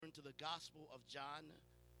Gospel of John,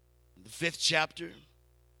 the 5th chapter.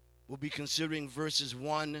 We'll be considering verses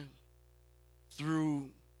 1 through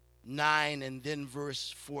 9 and then verse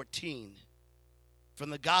 14. From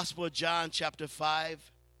the Gospel of John, chapter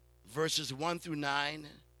 5, verses 1 through 9,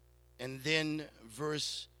 and then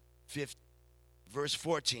verse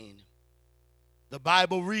 14. The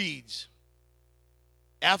Bible reads,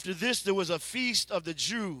 "After this there was a feast of the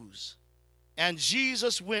Jews, and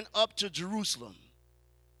Jesus went up to Jerusalem.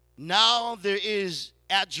 Now there is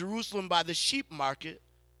at Jerusalem by the sheep market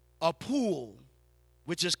a pool,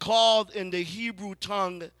 which is called in the Hebrew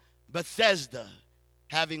tongue Bethesda,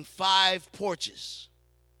 having 5 porches.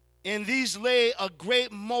 In these lay a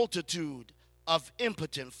great multitude of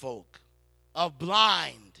impotent folk, of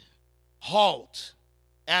blind, halt,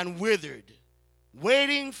 and withered,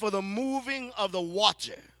 waiting for the moving of the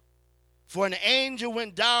water. For an angel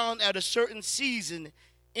went down at a certain season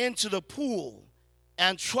into the pool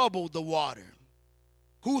and troubled the water.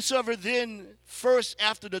 Whosoever then first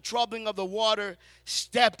after the troubling of the water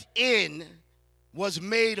stepped in was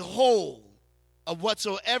made whole of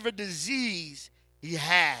whatsoever disease he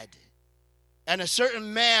had. And a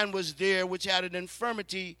certain man was there which had an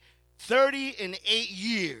infirmity 38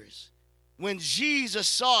 years. When Jesus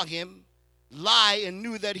saw him lie and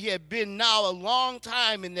knew that he had been now a long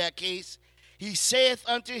time in that case, he saith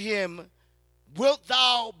unto him, Wilt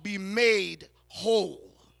thou be made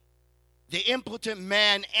whole? The impotent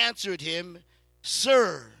man answered him,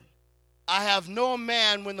 Sir, I have no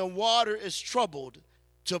man when the water is troubled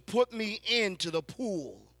to put me into the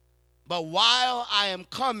pool. But while I am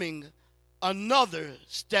coming, another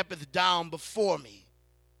steppeth down before me.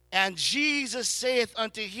 And Jesus saith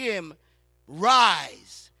unto him,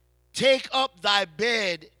 Rise, take up thy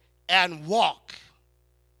bed and walk.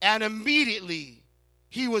 And immediately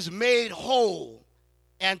he was made whole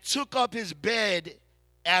and took up his bed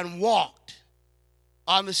and walked.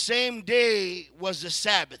 On the same day was the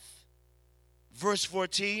Sabbath." Verse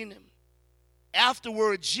 14,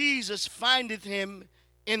 "Afterward Jesus findeth him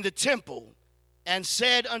in the temple, and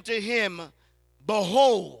said unto him,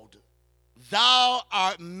 Behold, thou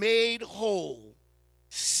art made whole.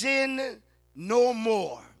 Sin no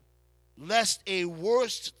more, lest a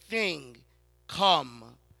worse thing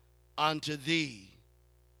come unto thee."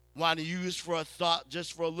 Want to use for a thought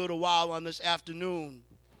just for a little while on this afternoon.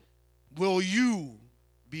 Will you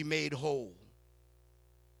be made whole?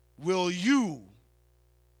 Will you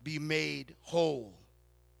be made whole?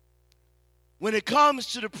 When it comes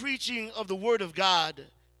to the preaching of the Word of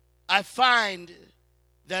God, I find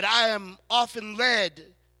that I am often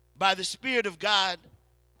led by the Spirit of God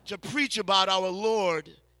to preach about our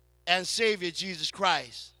Lord and Savior Jesus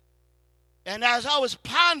Christ. And as I was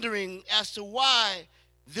pondering as to why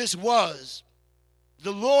this was,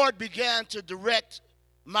 the Lord began to direct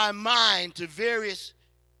my mind to various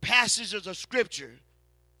passages of Scripture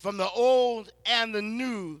from the Old and the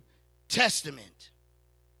New Testament.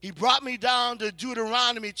 He brought me down to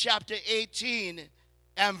Deuteronomy chapter 18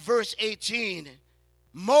 and verse 18.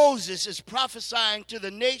 Moses is prophesying to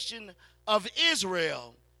the nation of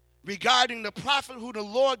Israel regarding the prophet who the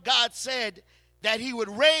Lord God said that he would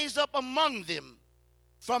raise up among them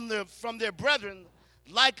from their brethren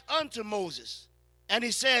like unto Moses. And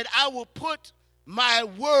he said, I will put my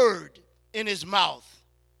word in his mouth,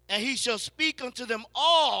 and he shall speak unto them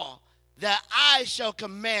all that I shall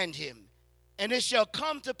command him. And it shall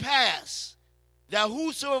come to pass that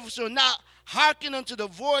whosoever shall not hearken unto the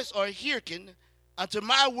voice or hearken unto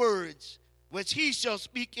my words, which he shall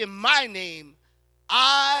speak in my name,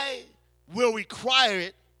 I will require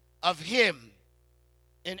it of him.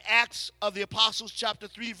 In Acts of the Apostles chapter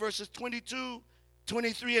 3 verses 22,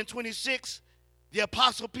 23, and 26, the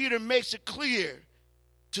Apostle Peter makes it clear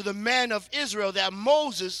to the men of Israel that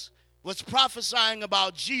Moses was prophesying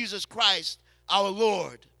about Jesus Christ our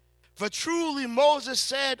Lord. For truly Moses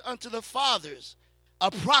said unto the fathers,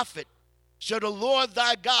 A prophet shall the Lord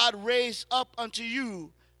thy God raise up unto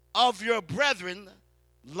you of your brethren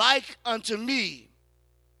like unto me.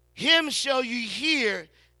 Him shall ye hear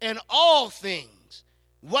in all things,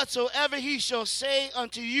 whatsoever he shall say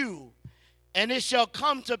unto you. And it shall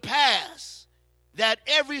come to pass that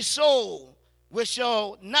every soul which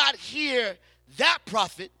shall not hear that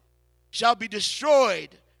prophet shall be destroyed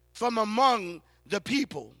from among the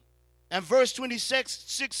people. And verse 26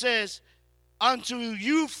 says, Unto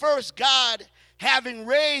you first God, having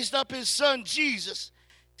raised up his son Jesus,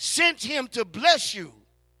 sent him to bless you,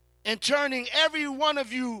 and turning every one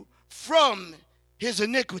of you from his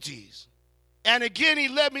iniquities. And again he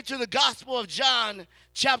led me to the Gospel of John,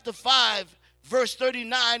 chapter 5, verse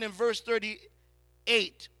 39 and verse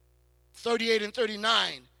 38 and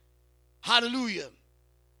 39. Hallelujah.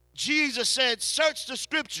 Jesus said, search the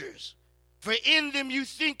scriptures, for in them you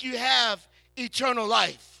think you have eternal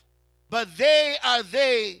life. But they are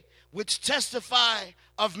they which testify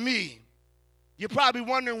of me. You're probably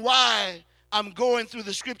wondering why I'm going through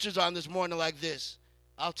the scriptures on this morning like this.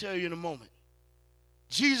 I'll tell you in a moment.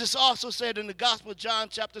 Jesus also said in the Gospel of John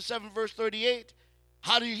chapter 7 verse 38,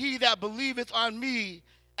 how do he that believeth on me,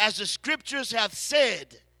 as the scriptures have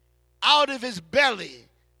said, out of his belly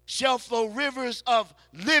shall flow rivers of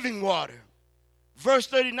living water. Verse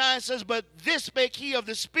 39 says, but this spake he of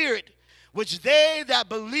the Spirit, which they that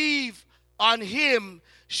believe on him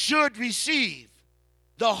should receive.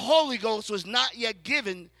 The Holy Ghost was not yet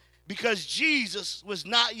given because Jesus was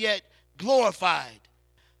not yet glorified.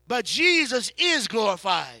 But Jesus is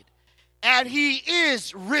glorified, and he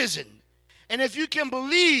is risen. And if you can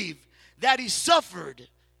believe that he suffered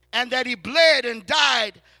and that he bled and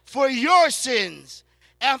died for your sins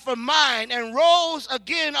and for mine and rose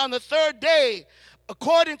again on the third day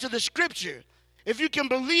according to the scripture, if you can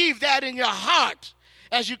believe that in your heart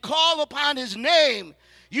as you call upon his name,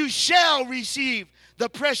 you shall receive the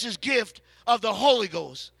precious gift of the Holy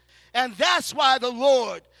Ghost. And that's why the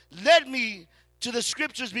Lord led me to the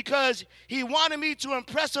scriptures, because he wanted me to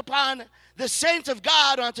impress upon the saints of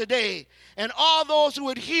God on today and all those who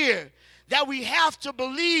would hear that we have to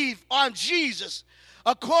believe on Jesus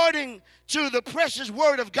according to the precious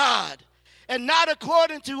word of God, and not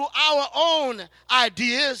according to our own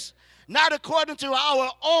ideas, not according to our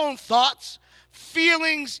own thoughts,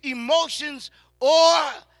 feelings, emotions, or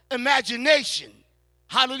imagination.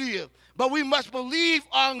 Hallelujah. But we must believe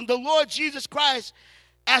on the Lord Jesus Christ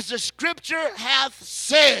as the scripture hath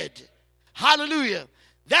said. Hallelujah.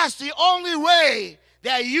 That's the only way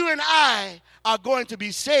that you and I are going to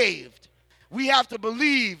be saved. We have to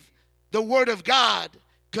believe the word of God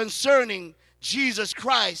concerning Jesus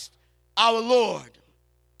Christ, our Lord.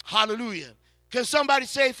 Hallelujah. Can somebody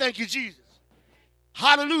say thank you, Jesus?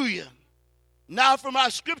 Hallelujah. Now from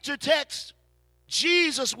our scripture text,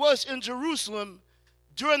 Jesus was in Jerusalem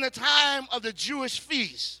during the time of the Jewish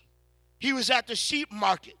feast. He was at the sheep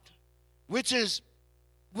market, which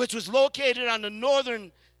was located on the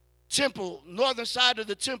northern side of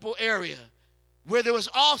the temple area, where there was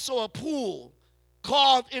also a pool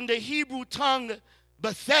called in the Hebrew tongue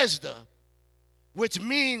Bethesda, which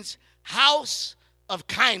means house of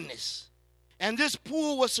kindness. And this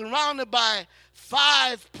pool was surrounded by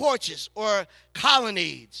 5 porches or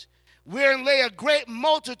colonnades, wherein lay a great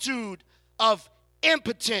multitude of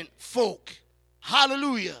impotent folk.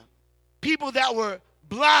 Hallelujah. People that were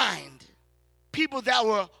blind, people that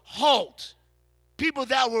were halt, people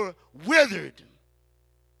that were withered.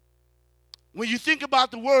 When you think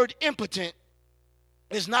about the word impotent,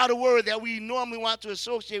 it's not a word that we normally want to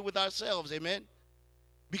associate with ourselves, amen?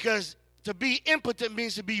 Because to be impotent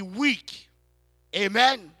means to be weak,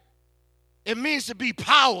 amen? It means to be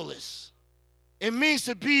powerless. It means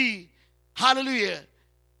to be, hallelujah,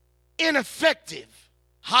 ineffective.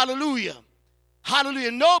 Hallelujah.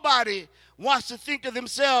 Hallelujah. Nobody wants to think of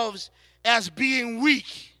themselves as being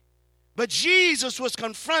weak. But Jesus was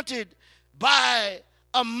confronted by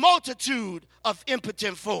a multitude of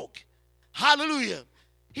impotent folk. Hallelujah.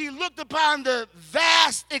 He looked upon the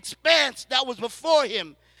vast expanse that was before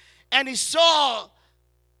him, and he saw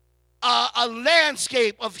a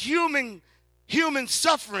landscape of human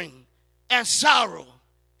suffering and sorrow.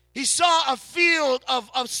 He saw a field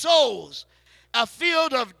of souls, a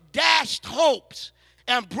field of dashed hopes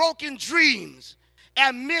and broken dreams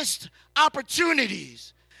and missed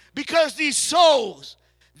opportunities, because these souls,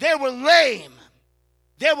 they were lame,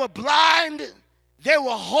 they were blind, they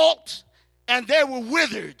were halt, and they were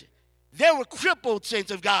withered. They were crippled,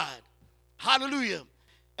 saints of God. Hallelujah.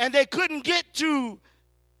 And they couldn't get to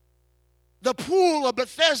the pool of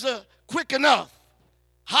Bethesda quick enough.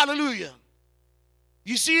 Hallelujah.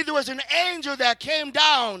 You see, there was an angel that came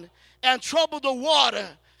down and troubled the water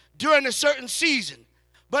during a certain season.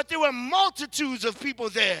 But there were multitudes of people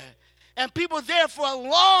there, and people there for a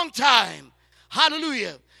long time.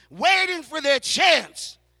 Hallelujah. Waiting for their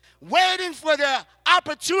chance, waiting for their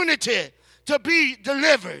opportunity to be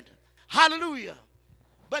delivered. Hallelujah.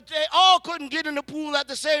 But they all couldn't get in the pool at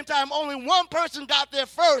the same time. Only one person got there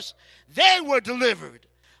first. They were delivered.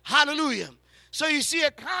 Hallelujah. So you see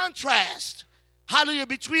a contrast, hallelujah,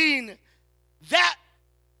 between that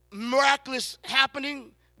miraculous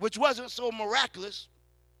happening, which wasn't so miraculous,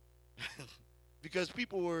 because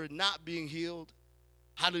people were not being healed,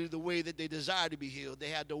 hallelujah, the way that they desired to be healed. They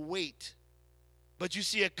had to wait. But you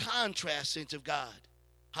see a contrast, saints of God,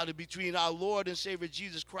 hallelujah, between our Lord and Savior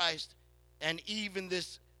Jesus Christ and even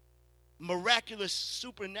this miraculous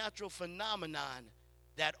supernatural phenomenon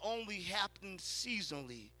that only happens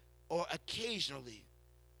seasonally or occasionally.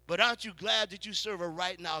 But aren't you glad that you serve a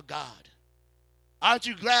right now God? Aren't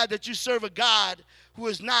you glad that you serve a God who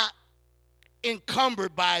is not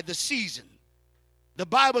encumbered by the season? The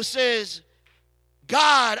Bible says,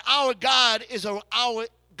 God, our God is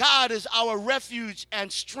our refuge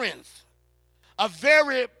and strength, a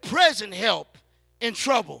very present help in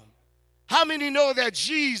trouble. How many know that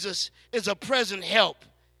Jesus is a present help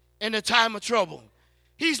in the time of trouble?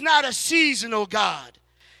 He's not a seasonal God.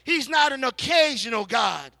 He's not an occasional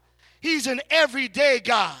God. He's an everyday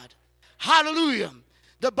God. Hallelujah.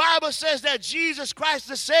 The Bible says that Jesus Christ is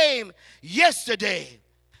the same yesterday,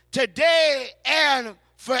 today, and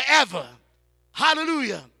forever.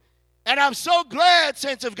 Hallelujah. And I'm so glad,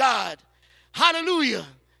 saints of God, hallelujah,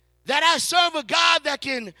 that I serve a God that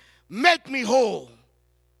can make me whole.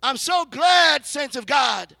 I'm so glad, saints of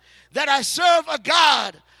God, that I serve a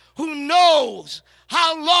God who knows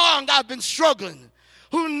how long I've been struggling,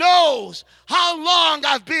 who knows how long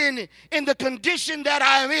I've been in the condition that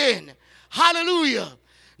I'm in. Hallelujah.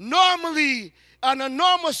 Normally, under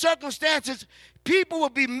normal circumstances, people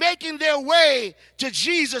would be making their way to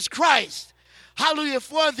Jesus Christ. Hallelujah,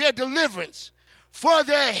 for their deliverance, for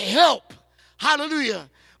their help. Hallelujah.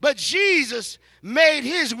 But Jesus made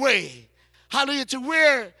his way, hallelujah, to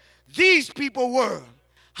where these people were.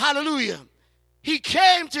 Hallelujah. He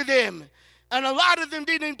came to them, and a lot of them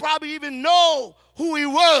didn't probably even know who he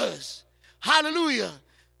was. Hallelujah.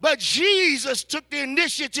 But Jesus took the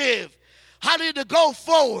initiative, hallelujah, to go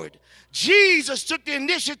forward. Jesus took the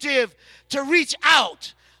initiative to reach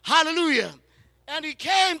out. Hallelujah. And he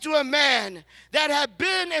came to a man that had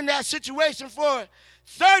been in that situation for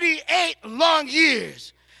 38 long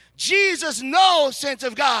years. Jesus knows, saints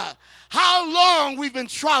of God, how long we've been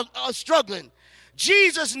struggling.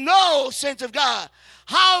 Jesus knows, saints of God,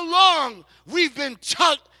 how long we've been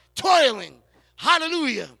toiling.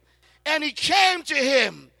 Hallelujah. And he came to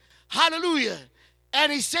him. Hallelujah.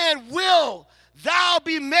 And he said, will thou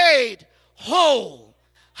be made whole?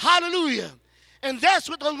 Hallelujah. And that's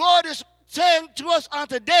what the Lord is saying to us on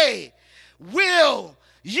today. Will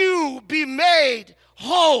you be made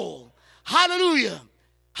whole? Hallelujah.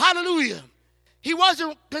 Hallelujah. He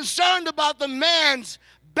wasn't concerned about the man's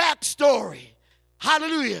backstory.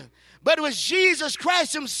 Hallelujah. But it was Jesus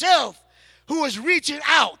Christ himself who was reaching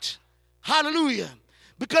out. Hallelujah.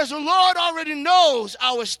 Because the Lord already knows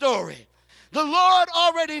our story. The Lord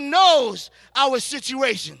already knows our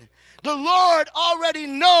situation. The Lord already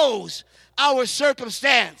knows our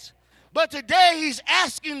circumstance. But today he's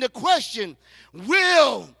asking the question,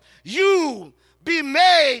 will you be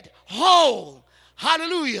made whole?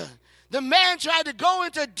 Hallelujah. The man tried to go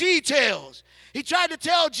into details. He tried to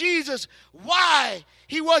tell Jesus why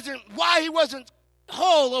he wasn't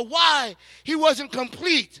whole or why he wasn't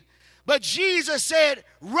complete. But Jesus said,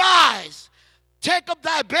 rise, take up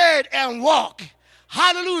thy bed and walk.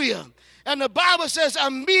 Hallelujah. And the Bible says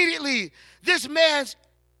immediately this man,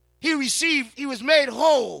 he was made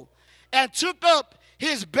whole and took up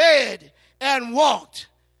his bed and walked.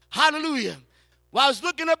 Hallelujah. Well, I was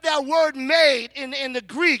looking up that word made in the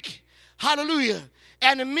Greek. Hallelujah.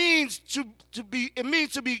 And it means to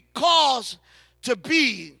be caused to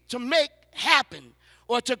be, to make happen,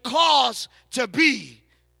 or to cause to be.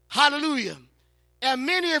 Hallelujah. And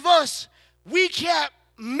many of us, we can't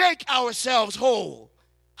make ourselves whole.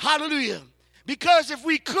 Hallelujah. Because if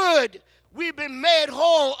we could, we've been made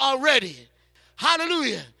whole already.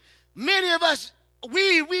 Hallelujah. Many of us,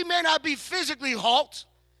 we may not be physically halt.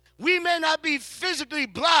 We may not be physically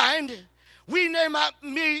blind. We may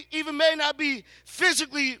not be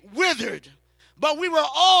physically withered. But we were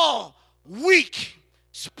all weak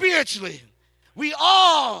spiritually. We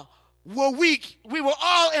all were weak. We were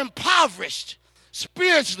all impoverished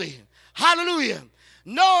spiritually. Hallelujah.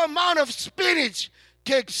 No amount of spinach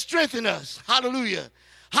can strengthen us. Hallelujah.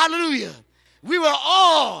 Hallelujah. We were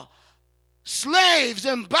all slaves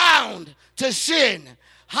and bound to sin.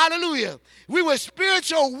 Hallelujah. We were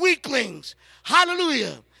spiritual weaklings.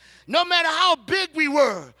 Hallelujah. No matter how big we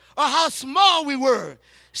were or how small we were,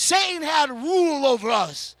 Satan had rule over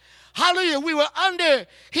us. Hallelujah. We were under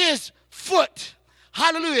his foot.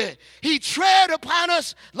 Hallelujah. He tread upon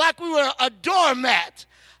us like we were a doormat.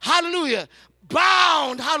 Hallelujah.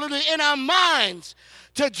 Bound, hallelujah, in our minds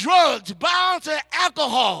to drugs, bound to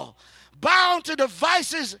alcohol, bound to the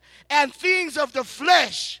vices and things of the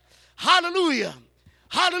flesh. Hallelujah.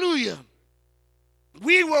 Hallelujah.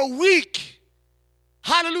 We were weak.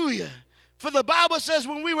 Hallelujah. For the Bible says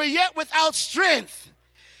when we were yet without strength,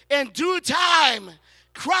 in due time,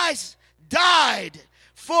 Christ died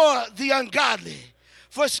for the ungodly.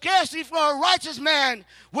 For scarcely for a righteous man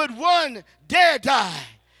would one dare die.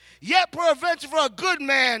 Yet peradventure for a good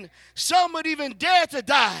man, some would even dare to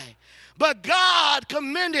die. But God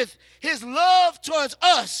commendeth his love towards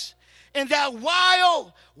us, in that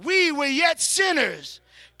while we were yet sinners,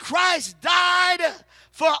 Christ died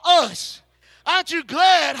for us. Aren't you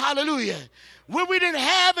glad, hallelujah, when we didn't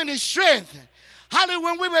have any strength, hallelujah,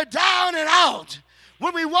 when we were down and out,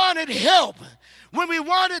 when we wanted help, when we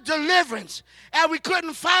wanted deliverance, and we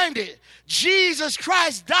couldn't find it, Jesus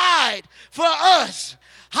Christ died for us.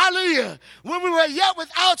 Hallelujah. When we were yet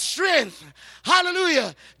without strength,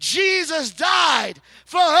 hallelujah, Jesus died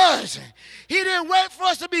for us. He didn't wait for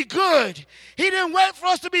us to be good. He didn't wait for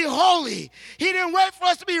us to be holy. He didn't wait for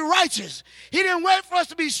us to be righteous. He didn't wait for us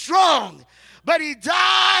to be strong. But he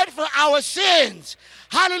died for our sins.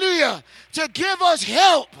 Hallelujah. To give us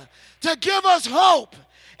help, to give us hope,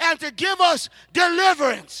 and to give us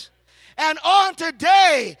deliverance. And on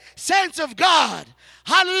today, saints of God,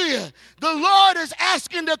 hallelujah, the Lord is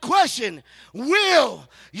asking the question, will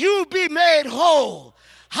you be made whole?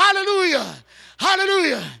 Hallelujah,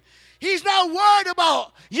 hallelujah. He's not worried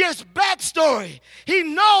about your backstory. He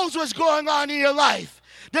knows what's going on in your life.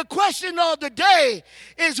 The question of the day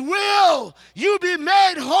is, will you be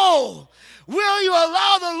made whole? Will you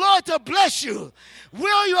allow the Lord to bless you?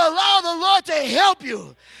 Will you allow the Lord to help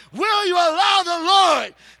you? Will you allow the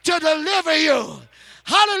Lord to deliver you?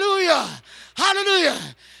 Hallelujah. Hallelujah.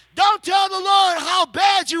 Don't tell the Lord how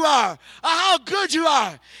bad you are or how good you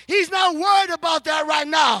are. He's not worried about that right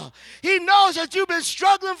now. He knows that you've been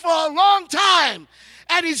struggling for a long time,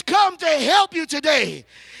 and he's come to help you today.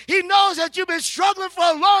 He knows that you've been struggling for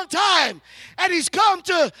a long time, and he's come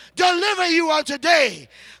to deliver you on today.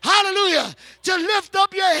 Hallelujah. To lift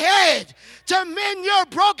up your head, to mend your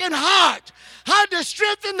broken heart, how to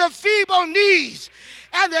strengthen the feeble knees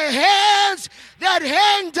and the hands that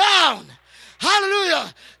hang down.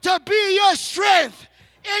 Hallelujah. To be your strength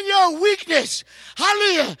in your weakness.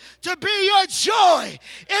 Hallelujah. To be your joy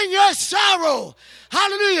in your sorrow.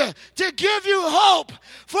 Hallelujah. To give you hope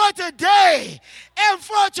for today and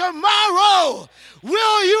for tomorrow.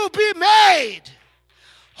 Will you be made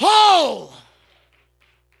whole?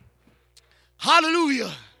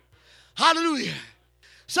 Hallelujah. Hallelujah.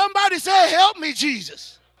 Somebody say, help me,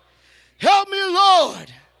 Jesus. Help me,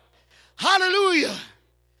 Lord. Hallelujah.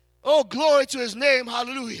 Oh, glory to his name.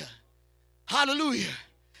 Hallelujah. Hallelujah.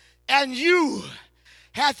 And you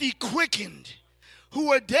hath he quickened, who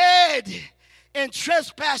were dead in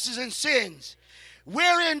trespasses and sins,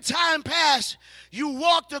 wherein time past you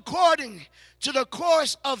walked according to the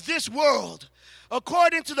course of this world,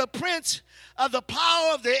 according to the prince of the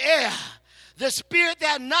power of the air, the spirit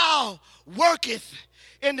that now worketh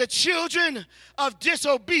in the children of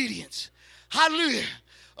disobedience. Hallelujah.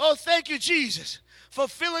 Oh, thank you, Jesus,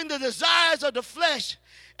 fulfilling the desires of the flesh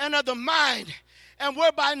and of the mind, and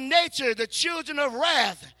were by nature the children of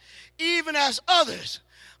wrath, even as others.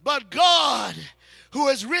 But God, who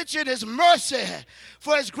is rich in his mercy,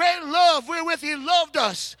 for his great love wherewith he loved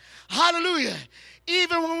us, hallelujah,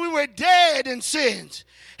 even when we were dead in sins,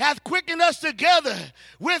 hath quickened us together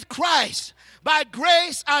with Christ. By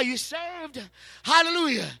grace are you saved.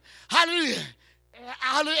 Hallelujah. Hallelujah.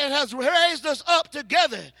 And has raised us up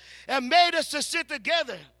together and made us to sit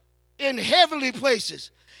together in heavenly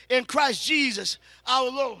places in Christ Jesus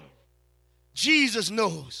our Lord. Jesus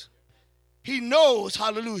knows. He knows,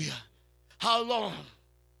 hallelujah, how long.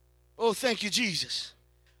 Oh, thank you, Jesus.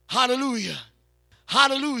 Hallelujah.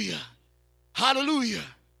 Hallelujah. Hallelujah.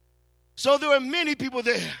 So there were many people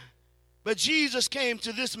there, but Jesus came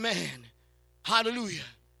to this man, hallelujah,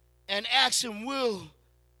 and asked him, will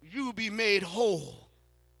you be made whole?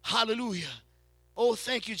 Hallelujah. Oh,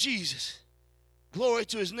 thank you, Jesus. Glory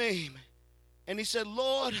to his name. And he said,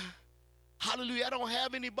 Lord, hallelujah, I don't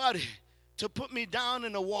have anybody to put me down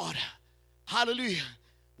in the water. Hallelujah.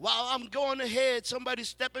 While I'm going ahead, somebody's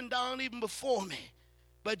stepping down even before me.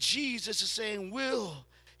 But Jesus is saying, will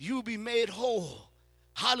you be made whole?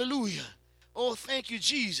 Hallelujah. Oh, thank you,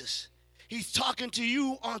 Jesus. He's talking to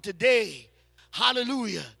you on today.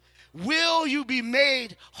 Hallelujah. Will you be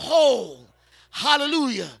made whole?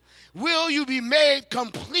 Hallelujah. Will you be made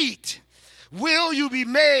complete? Will you be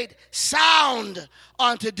made sound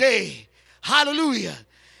on today? Hallelujah.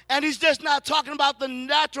 And he's just not talking about the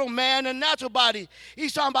natural man and natural body.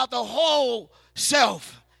 He's talking about the whole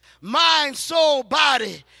self, mind, soul,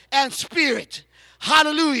 body, and spirit.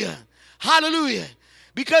 Hallelujah. Hallelujah.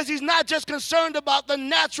 Because he's not just concerned about the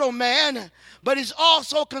natural man, but he's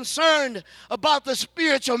also concerned about the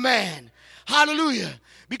spiritual man. Hallelujah.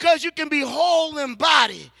 Because you can be whole in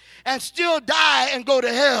body and still die and go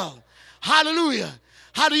to hell. Hallelujah.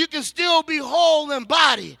 Hallelujah. You can still be whole in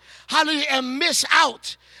body. Hallelujah. And miss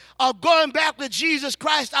out of going back with Jesus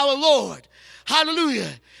Christ our Lord. Hallelujah.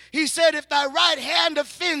 He said, if thy right hand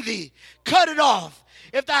offend thee, cut it off.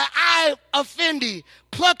 If thy eye offend thee,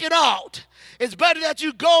 pluck it out. It's better that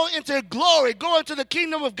you go into glory, go into the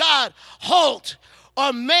kingdom of God, halt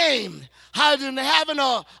or maimed, than having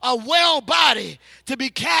a well body to be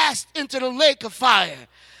cast into the lake of fire.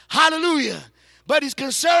 Hallelujah. But he's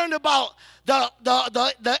concerned about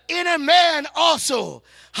the inner man also.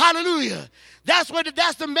 Hallelujah. That's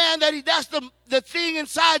the man that's the thing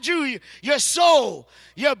inside you, your soul,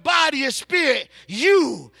 your body, your spirit,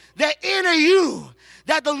 you, the inner you,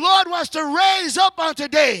 that the Lord wants to raise up on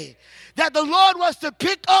today, that the Lord wants to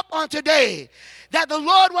pick up on today, that the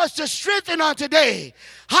Lord wants to strengthen on today.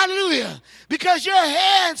 Hallelujah. Because your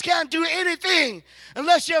hands can't do anything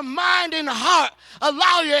unless your mind and heart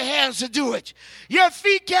allow your hands to do it. Your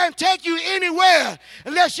feet can't take you anywhere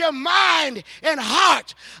unless your mind and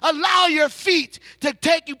heart allow your feet to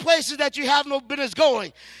take you places that you have no business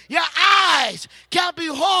going. Your eyes can't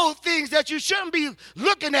behold things that you shouldn't be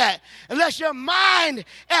looking at unless your mind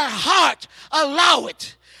and heart allow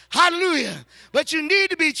it. Hallelujah. But you need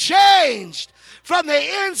to be changed from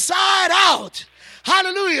the inside out.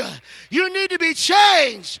 Hallelujah. You need to be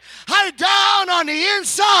changed. Down on the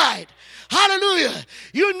inside. Hallelujah.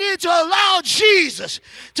 You need to allow Jesus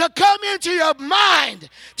to come into your mind,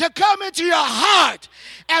 to come into your heart,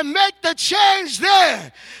 and make the change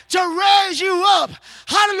there to raise you up.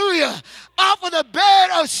 Hallelujah. Off of the bed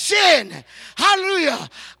of sin. Hallelujah.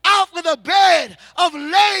 Off of the bed of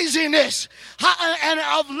laziness and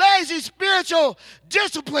of lazy spiritual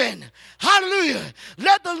discipline. Hallelujah.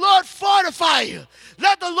 Let the Lord fortify you.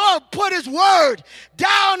 Let the Lord put his word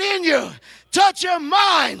down in you. Touch your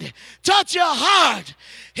mind. Touch your heart.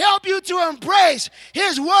 Help you to embrace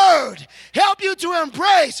his word. Help you to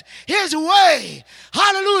embrace his way.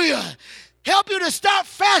 Hallelujah. Help you to start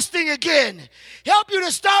fasting again. Help you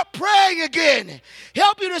to start praying again.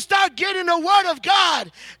 Help you to start getting the word of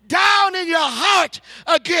God down in your heart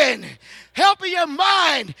again. Helping your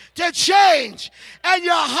mind to change and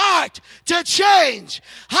your heart to change.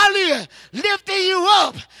 Hallelujah. Lifting you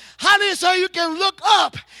up. Hallelujah. So you can look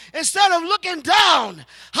up instead of looking down.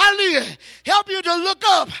 Hallelujah. Help you to look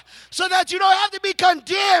up so that you don't have to be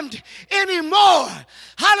condemned anymore.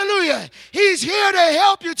 Hallelujah. He's here to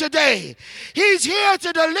help you today. He's here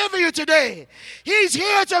to deliver you today. He's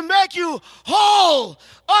here to make you whole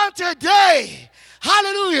on today.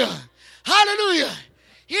 Hallelujah. Hallelujah.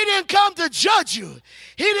 He didn't come to judge you.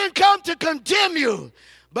 He didn't come to condemn you,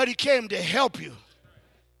 but he came to help you.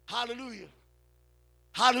 Hallelujah.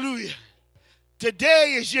 Hallelujah.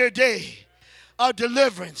 Today is your day of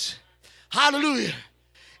deliverance. Hallelujah.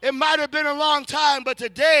 It might have been a long time, but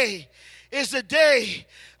today is the day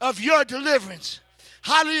of your deliverance.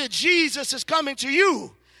 Hallelujah. Jesus is coming to you.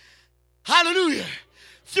 Hallelujah.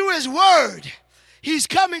 Through his word, he's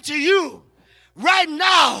coming to you right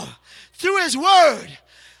now through his word.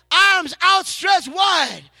 Arms outstretched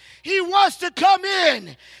wide. He wants to come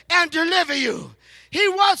in and deliver you. He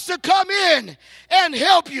wants to come in and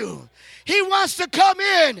help you. He wants to come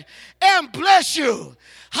in and bless you.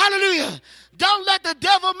 Hallelujah. Don't let the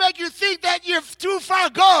devil make you think that you're too far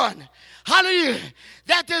gone. Hallelujah.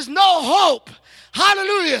 That there's no hope.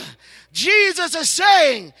 Hallelujah. Jesus is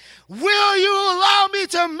saying, will you allow me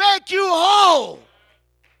to make you whole?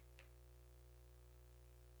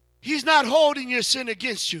 He's not holding your sin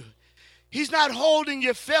against you. He's not holding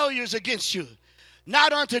your failures against you.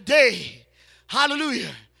 Not on today.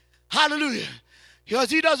 Hallelujah. Hallelujah.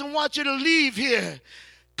 Because he doesn't want you to leave here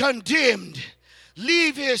condemned.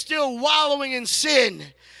 Leave here still wallowing in sin.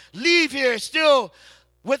 Leave here still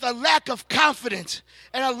with a lack of confidence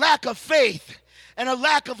and a lack of faith and a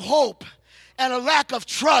lack of hope and a lack of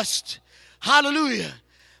trust. Hallelujah.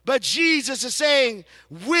 But Jesus is saying,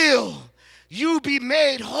 will you be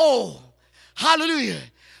made whole? Hallelujah.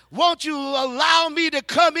 Won't you allow me to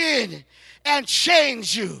come in and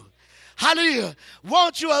change you? Hallelujah.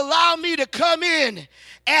 Won't you allow me to come in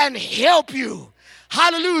and help you?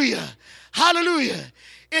 Hallelujah. Hallelujah.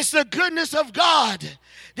 It's the goodness of God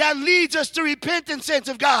that leads us to repentance, saints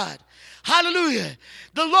of God. Hallelujah.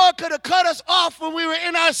 The Lord could have cut us off when we were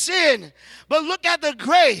in our sin, but look at the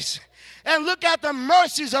grace and look at the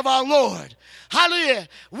mercies of our Lord. Hallelujah.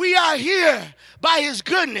 We are here by his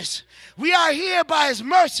goodness. We are here by his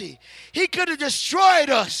mercy. He could have destroyed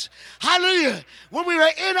us. Hallelujah. When we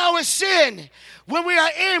were in our sin, when we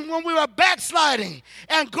were backsliding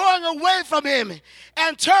and going away from him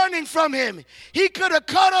and turning from him, he could have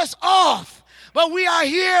cut us off. but we are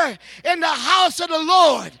here in the house of the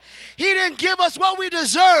Lord. He didn't give us what we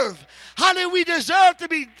deserve. Hallelujah. We deserve to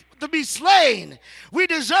be slain. We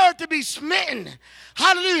deserve to be smitten.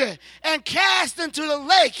 Hallelujah. And cast into the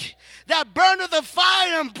lake that burneth the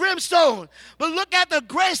fire and brimstone. But look at the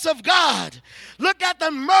grace of God. Look at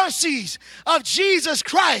the mercies of Jesus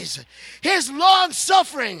Christ. His long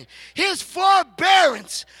suffering, his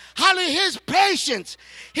forbearance, hallelujah, his patience,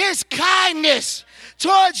 his kindness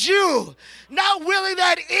towards you. Not willing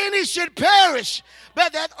that any should perish,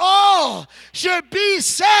 but that all should be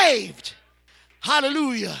saved.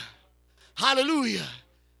 Hallelujah. Hallelujah.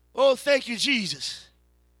 Oh, thank you, Jesus.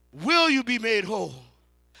 Will you be made whole?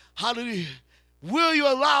 Hallelujah. Will you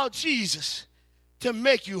allow Jesus to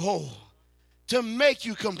make you whole, to make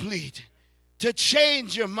you complete, to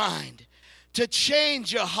change your mind, to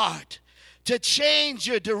change your heart, to change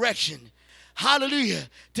your direction? Hallelujah.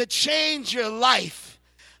 To change your life.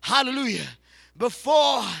 Hallelujah.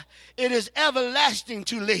 Before it is everlasting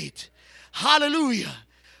too late. Hallelujah.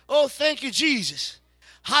 Oh, thank you, Jesus.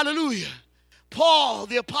 Hallelujah. Paul,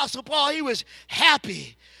 the Apostle Paul, he was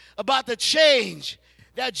happy about the change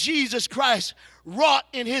that Jesus Christ wrought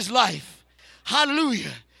in his life.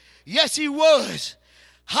 Hallelujah. Yes, he was.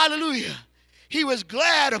 Hallelujah. He was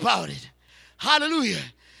glad about it. Hallelujah.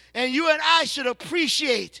 And you and I should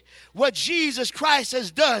appreciate what Jesus Christ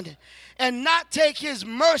has done and not take his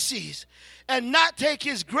mercies and not take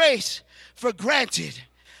his grace for granted.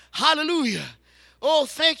 Hallelujah. Oh,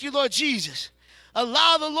 thank you, Lord Jesus.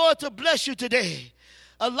 Allow the Lord to bless you today.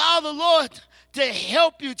 Allow the Lord to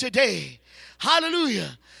help you today.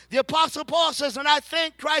 Hallelujah. The Apostle Paul says, and I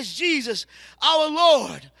thank Christ Jesus, our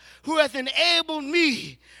Lord, who hath enabled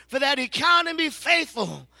me, for that he counted me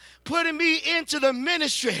faithful, putting me into the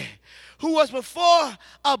ministry, who was before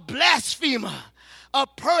a blasphemer, a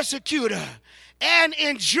persecutor, and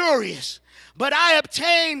injurious. But I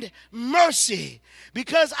obtained mercy,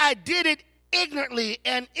 because I did it ignorantly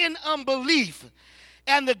and in unbelief.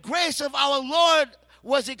 And the grace of our Lord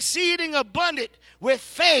was exceeding abundant with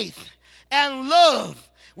faith and love,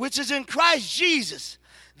 which is in Christ Jesus.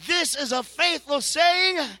 This is a faithful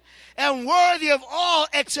saying and worthy of all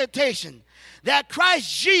acceptation, that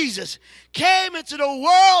Christ Jesus came into the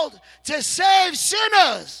world to save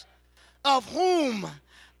sinners, of whom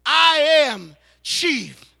I am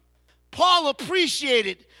chief. Paul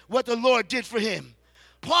appreciated what the Lord did for him.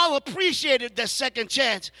 Paul appreciated the second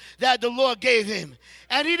chance that the Lord gave him.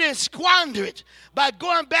 And he didn't squander it by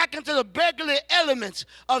going back into the regular elements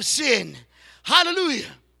of sin.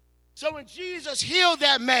 Hallelujah. So when Jesus healed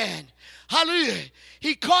that man, hallelujah,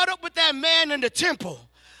 he caught up with that man in the temple.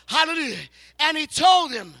 Hallelujah. And he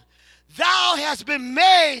told him, thou hast been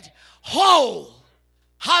made whole.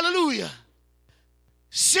 Hallelujah.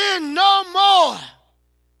 Sin no more.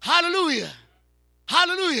 Hallelujah.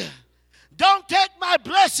 Hallelujah. Don't take my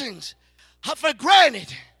blessings for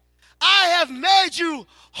granted. I have made you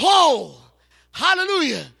whole.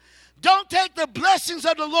 Hallelujah. Don't take the blessings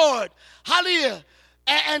of the Lord, hallelujah,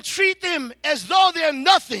 and treat them as though they're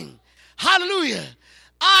nothing. Hallelujah.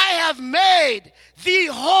 I have made thee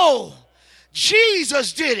whole.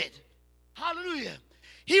 Jesus did it. Hallelujah.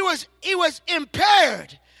 He was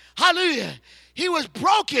impaired. Hallelujah. He was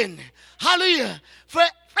broken. Hallelujah. For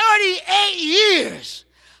 38 years.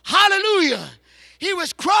 Hallelujah. He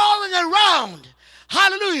was crawling around.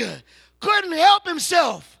 Hallelujah. Couldn't help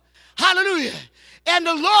himself. Hallelujah. And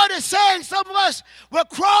the Lord is saying, some of us, we're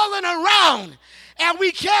crawling around and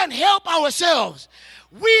we can't help ourselves.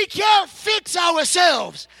 We can't fix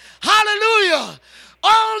ourselves. Hallelujah.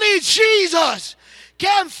 Only Jesus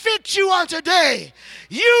can fix you on today.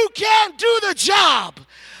 You can't do the job.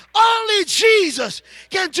 Only Jesus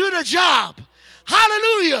can do the job.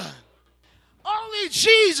 Hallelujah. Only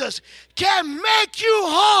Jesus can make you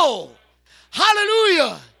whole.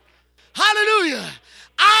 Hallelujah. Hallelujah.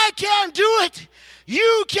 I can't do it.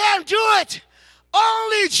 You can't do it.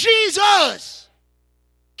 Only Jesus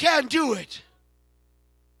can do it.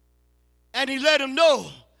 And he let him know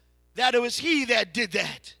that it was he that did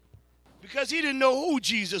that. Because he didn't know who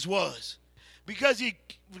Jesus was. Because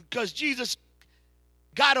Jesus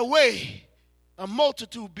got away, a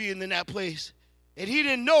multitude being in that place. And he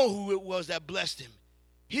didn't know who it was that blessed him.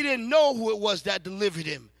 He didn't know who it was that delivered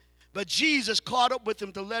him. But Jesus caught up with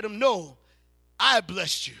him to let him know, I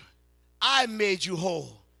blessed you. I made you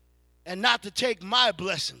whole. And not to take my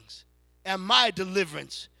blessings and my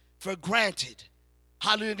deliverance for granted.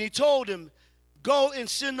 Hallelujah. And he told him, go and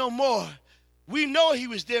sin no more. We know he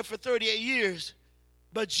was there for 38 years,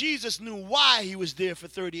 but Jesus knew why he was there for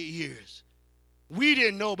 38 years. We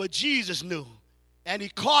didn't know, but Jesus knew. And he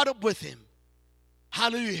caught up with him.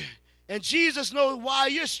 Hallelujah. And Jesus knows why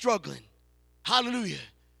you're struggling. Hallelujah.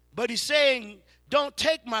 But he's saying, don't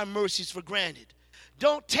take my mercies for granted.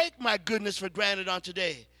 Don't take my goodness for granted on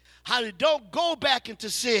today. Hallelujah. Don't go back into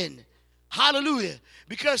sin. Hallelujah.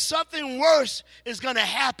 Because something worse is going to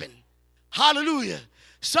happen. Hallelujah.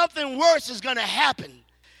 Something worse is going to happen.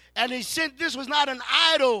 And he said this was not an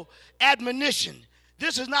idle admonition.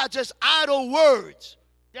 This is not just idle words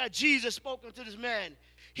that Jesus spoke unto this man.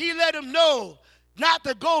 He let him know not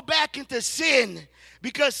to go back into sin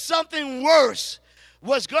because something worse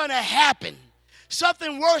was going to happen.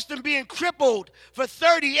 Something worse than being crippled for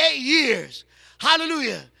 38 years.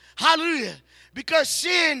 Hallelujah. Hallelujah. Because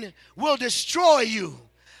sin will destroy you.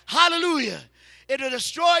 Hallelujah. It'll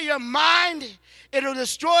destroy your mind. It'll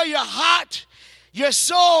destroy your heart, your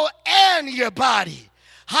soul, and your body.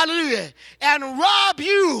 Hallelujah. And rob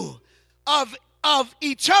you of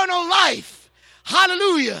eternal life.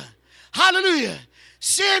 Hallelujah. Hallelujah.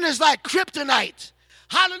 Sin is like kryptonite.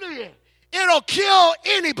 Hallelujah. It'll kill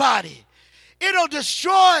anybody. It'll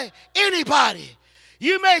destroy anybody.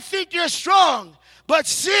 You may think you're strong, but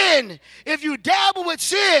sin, if you dabble with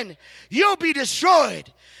sin, you'll be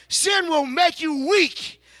destroyed. Sin will make you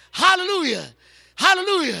weak. Hallelujah.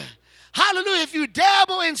 Hallelujah. Hallelujah. If you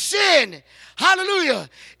dabble in sin, hallelujah,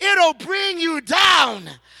 it'll bring you down.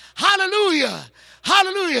 Hallelujah.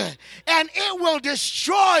 Hallelujah. And it will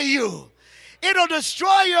destroy you. It'll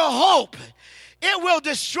destroy your hope. It will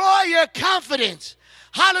destroy your confidence.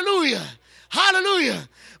 Hallelujah. Hallelujah.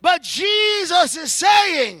 But Jesus is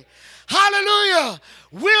saying, hallelujah,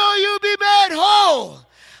 will you be made whole?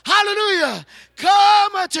 Hallelujah.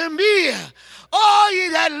 Come unto me, all ye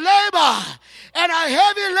that labor and are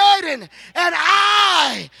heavy laden, and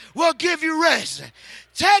I will give you rest.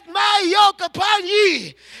 Take my yoke upon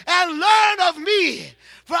ye and learn of me,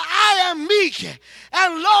 for I am meek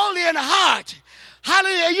and lowly in heart.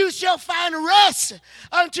 Hallelujah. You shall find rest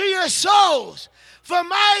unto your souls. For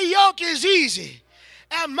my yoke is easy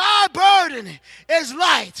and my burden is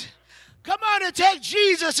light. Come on and take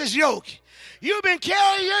Jesus' yoke. You've been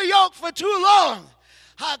carrying your yoke for too long.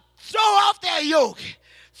 Throw off that yoke.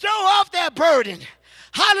 Throw off that burden.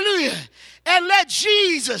 Hallelujah. And let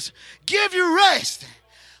Jesus give you rest.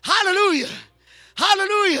 Hallelujah.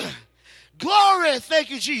 Hallelujah. Glory.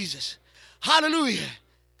 Thank you, Jesus. Hallelujah.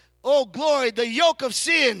 Oh, glory. The yoke of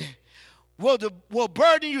sin will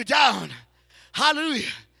burden you down. Hallelujah.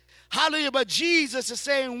 Hallelujah. But Jesus is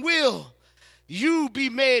saying, will you be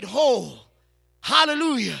made whole?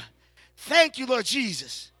 Hallelujah. Thank you, Lord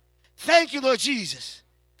Jesus. Thank you, Lord Jesus.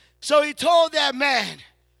 So he told that man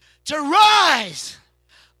to rise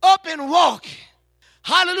up and walk.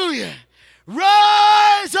 Hallelujah.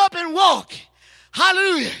 Rise up and walk.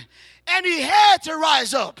 Hallelujah. And he had to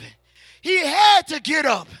rise up. He had to get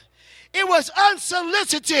up. It was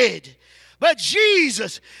unsolicited. But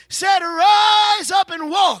Jesus said, rise up and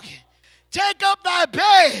walk. Take up thy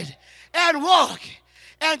bed and walk.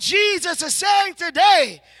 And Jesus is saying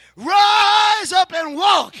today, rise up and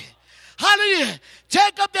walk. Hallelujah.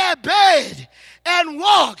 Take up that bed and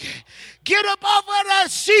walk. Get up off of that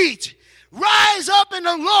seat. Rise up in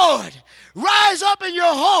the Lord. Rise up in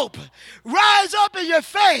your hope. Rise up in your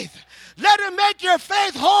faith. Let him make your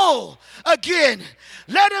faith whole again.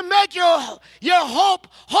 Let him make your hope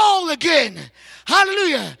whole again.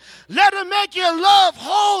 Hallelujah. Let him make your love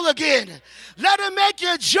whole again. Let him make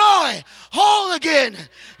your joy whole again.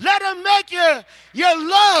 Let him make your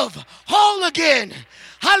love whole again.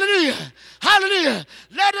 Hallelujah. Hallelujah.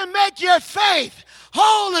 Let him make your faith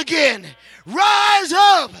whole again. Rise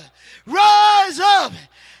up. Rise up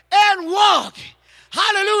and walk.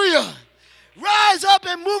 Hallelujah. Rise up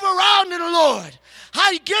and move around in the Lord.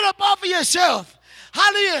 How you get up off of yourself.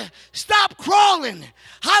 Hallelujah. Stop crawling.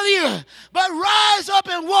 Hallelujah. But rise up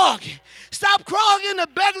and walk. Stop crawling in the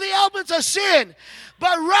beggarly elements of sin.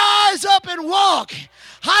 But rise up and walk.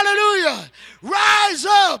 Hallelujah. Rise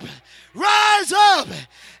up. Rise up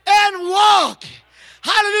and walk.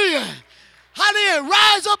 Hallelujah. Hallelujah.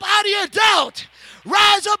 Rise up out of your doubt.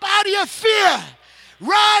 Rise up out of your fear.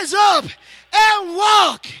 Rise up and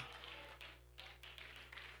walk.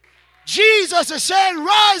 Jesus is saying,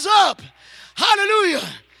 rise up. Hallelujah.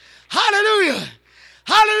 Hallelujah.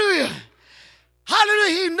 Hallelujah.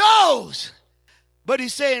 Hallelujah. He knows. But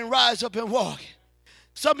he's saying, rise up and walk.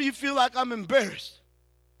 Some of you feel like I'm embarrassed.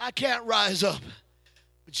 I can't rise up.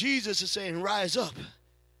 But Jesus is saying, rise up.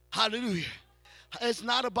 Hallelujah. It's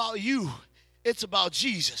not about you. It's about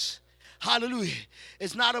Jesus. Hallelujah.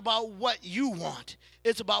 It's not about what you want.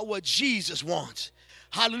 It's about what Jesus wants.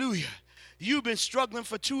 Hallelujah. You've been struggling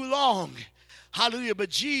for too long. Hallelujah. But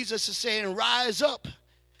Jesus is saying, rise up.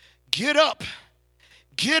 Get up.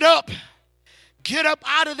 Get up. Get up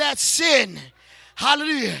out of that sin.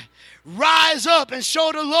 Hallelujah. Rise up and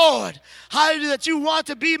show the Lord, hallelujah, that you want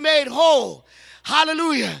to be made whole.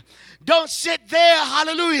 Hallelujah. Don't sit there,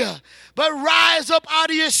 hallelujah, but rise up out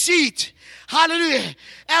of your seat, hallelujah,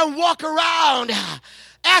 and walk around.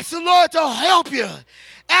 Ask the Lord to help you.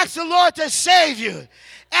 Ask the Lord to save you.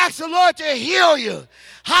 Ask the Lord to heal you.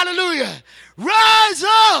 Hallelujah. Rise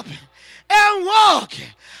up and walk.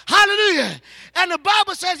 Hallelujah. And the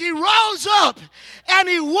Bible says he rose up and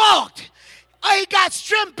he walked. He got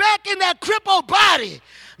strength back in that crippled body.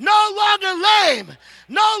 No longer lame.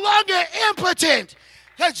 No longer impotent.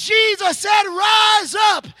 Because Jesus said, rise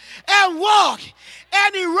up and walk.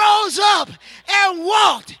 And he rose up and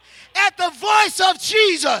walked at the voice of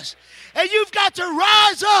Jesus. And you've got to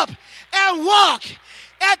rise up and walk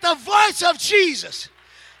at the voice of Jesus.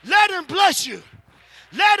 Let him bless you.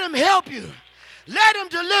 Let him help you. Let him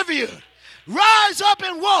deliver you. Rise up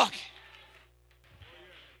and walk.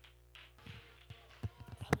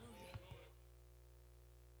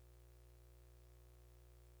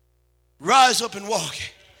 Rise up and walk.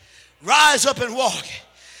 Rise up and walk.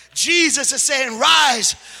 Jesus is saying,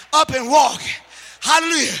 rise up and walk.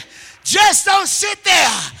 Hallelujah. Just don't sit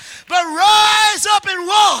there, but rise up and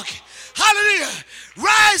walk. Hallelujah.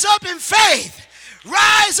 Rise up in faith.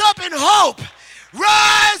 Rise up in hope.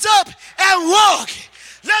 Rise up and walk.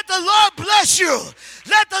 Let the Lord bless you.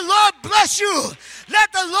 Let the Lord bless you.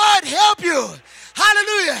 Let the Lord help you.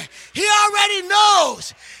 Hallelujah. He already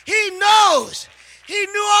knows. He knows. He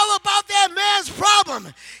knew all about that man's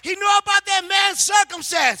problem. He knew about that man's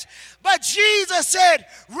circumstance. But Jesus said,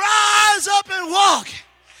 rise up and walk.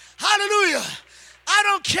 Hallelujah. I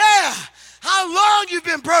don't care how long you've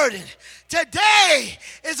been burdened. Today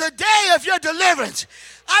is a day of your deliverance.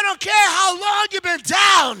 I don't care how long you've been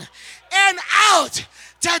down and out.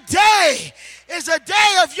 Today is a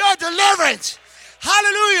day of your deliverance.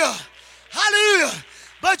 Hallelujah. Hallelujah.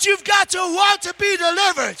 But you've got to want to be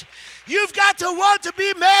delivered. You've got to want to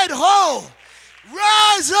be made whole.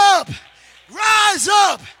 Rise up. Rise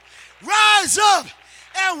up. Rise up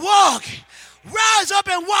and walk. Rise up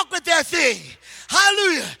and walk with that thing.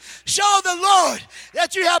 Hallelujah. Show the Lord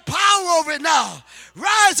that you have power over it now.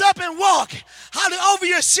 Rise up and walk. Hallelujah. Over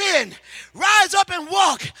your sin. Rise up and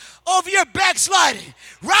walk over your backsliding.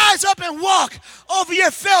 Rise up and walk over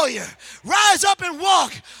your failure. Rise up and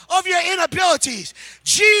walk over your inabilities.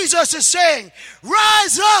 Jesus is saying,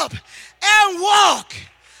 rise up and walk.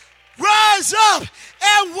 Rise up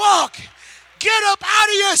and walk. Get up out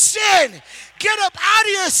of your sin. Get up out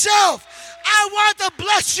of yourself. I want to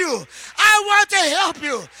bless you. I want to help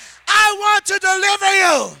you. I want to deliver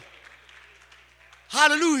you.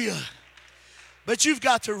 Hallelujah. But you've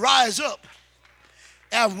got to rise up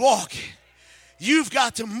and walk. You've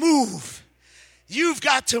got to move. You've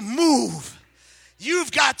got to move.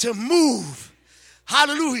 You've got to move.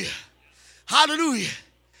 Hallelujah. Hallelujah.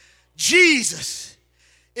 Jesus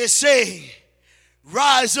is saying,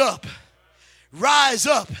 rise up, rise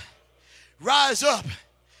up, rise up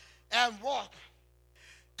and walk.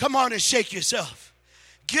 Come on and shake yourself.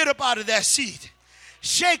 Get up out of that seat.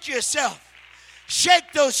 Shake yourself.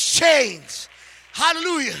 Shake those chains.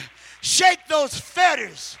 Hallelujah. Shake those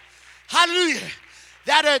fetters. Hallelujah.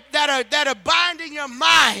 That are binding your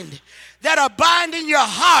mind, that are binding your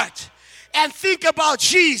heart. And think about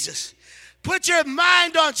Jesus. Put your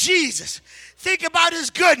mind on Jesus. Think about his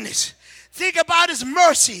goodness. Think about his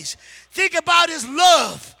mercies. Think about his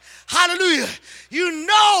love. Hallelujah. You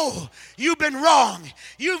know you've been wrong.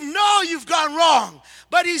 You know you've gone wrong.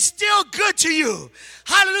 But he's still good to you.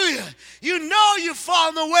 Hallelujah. You know you've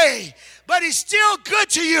fallen away. But he's still good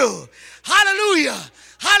to you. Hallelujah.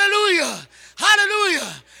 Hallelujah.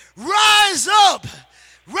 Hallelujah. Rise up.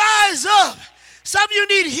 Rise up. Some of you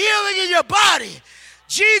need healing in your body.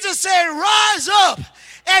 Jesus said, rise up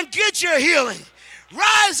and get your healing.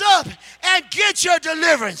 Rise up and get your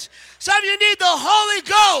deliverance. Some of you need the Holy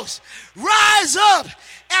Ghost. Rise up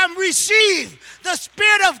and receive the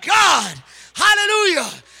Spirit of God. Hallelujah.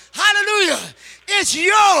 Hallelujah. It's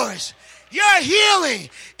yours. Your healing,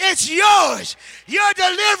 it's yours. Your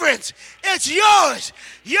deliverance, it's yours.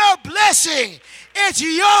 Your blessing, it's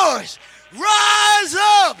yours. Rise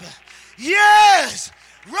up. Yes.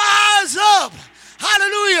 Rise up.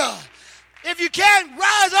 Hallelujah. If you can't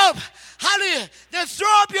rise up, hallelujah, then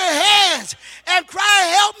throw up your hands and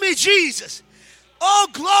cry, help me, Jesus. Oh,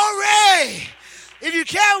 glory. If you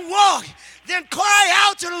can't walk, then cry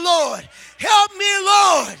out to the Lord. Help me,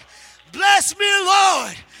 Lord. Bless me,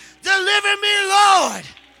 Lord. Deliver me, Lord.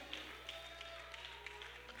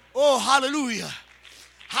 Oh, hallelujah.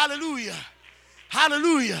 Hallelujah.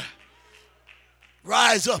 Hallelujah.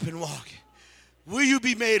 Rise up and walk. Will you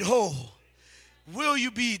be made whole? Will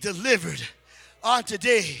you be delivered on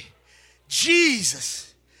today?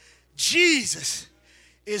 Jesus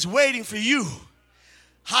is waiting for you.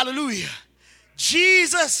 Hallelujah.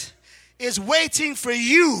 Jesus is waiting for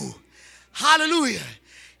you. Hallelujah.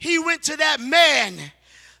 He went to that man,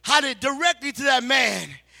 directly to that man,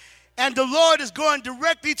 and the Lord is going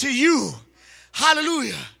directly to you.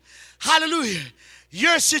 Hallelujah. Hallelujah.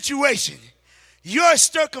 Your situation, your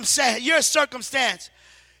circumstance,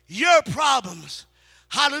 your problems.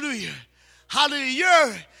 Hallelujah. Hallelujah.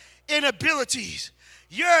 Your inabilities,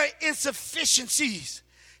 your insufficiencies.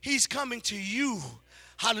 He's coming to you.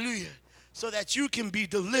 Hallelujah. So that you can be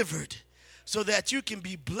delivered, so that you can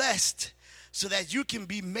be blessed, so that you can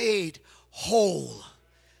be made whole.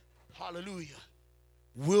 Hallelujah.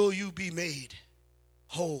 Will you be made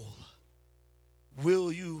whole?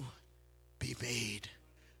 Will you be made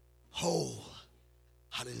whole?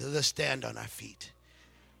 Hallelujah. Let's stand on our feet.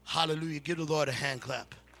 Hallelujah. Give the Lord a hand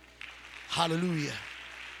clap. Hallelujah.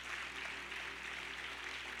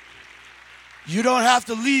 You don't have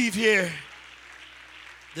to leave here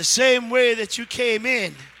the same way that you came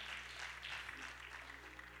in.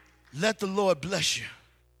 Let the Lord bless you.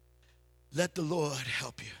 Let the Lord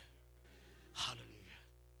help you. Hallelujah.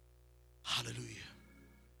 Hallelujah.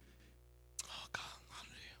 Oh, God.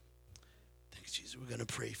 Hallelujah. Thanks, Jesus. We're going to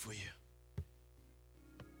pray for you.